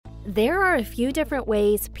There are a few different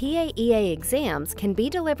ways PAEA exams can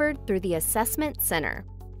be delivered through the Assessment Center.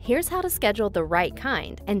 Here's how to schedule the right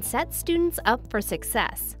kind and set students up for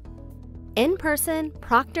success. In-person,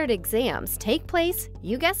 proctored exams take place,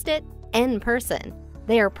 you guessed it, in person.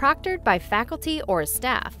 They are proctored by faculty or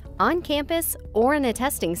staff, on campus or in a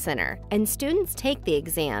testing center, and students take the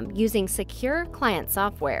exam using secure client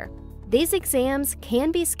software. These exams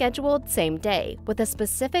can be scheduled same day with a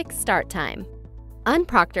specific start time.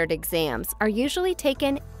 Unproctored exams are usually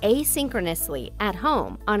taken asynchronously at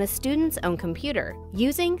home on a student's own computer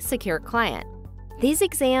using Secure Client. These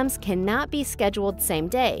exams cannot be scheduled same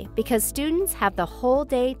day because students have the whole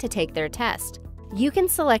day to take their test. You can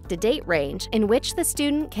select a date range in which the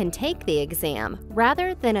student can take the exam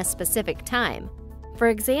rather than a specific time. For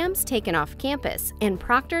exams taken off campus and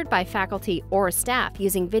proctored by faculty or staff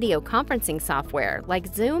using video conferencing software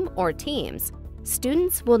like Zoom or Teams,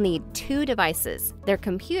 students will need two devices, their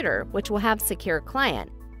computer, which will have Secure Client,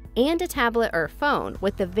 and a tablet or phone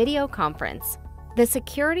with the video conference. The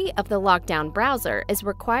security of the lockdown browser is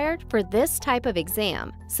required for this type of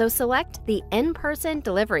exam, so select the in-person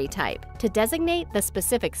delivery type to designate the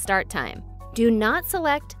specific start time. Do not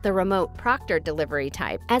select the remote proctored delivery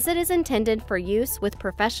type as it is intended for use with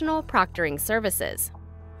professional proctoring services.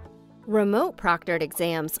 Remote proctored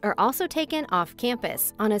exams are also taken off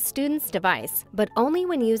campus on a student's device, but only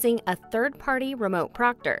when using a third-party remote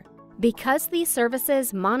proctor. Because these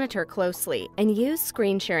services monitor closely and use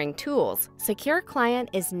screen-sharing tools, Secure Client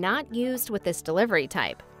is not used with this delivery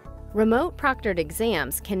type. Remote proctored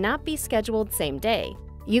exams cannot be scheduled same day.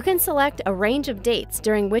 You can select a range of dates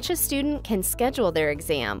during which a student can schedule their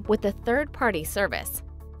exam with a third-party service.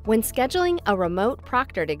 When scheduling a remote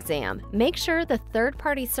proctored exam, make sure the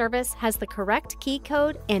third-party service has the correct key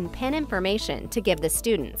code and PIN information to give the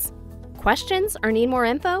students. Questions or need more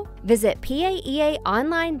info? Visit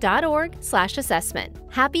paeaonline.org/assessment.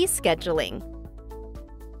 Happy scheduling!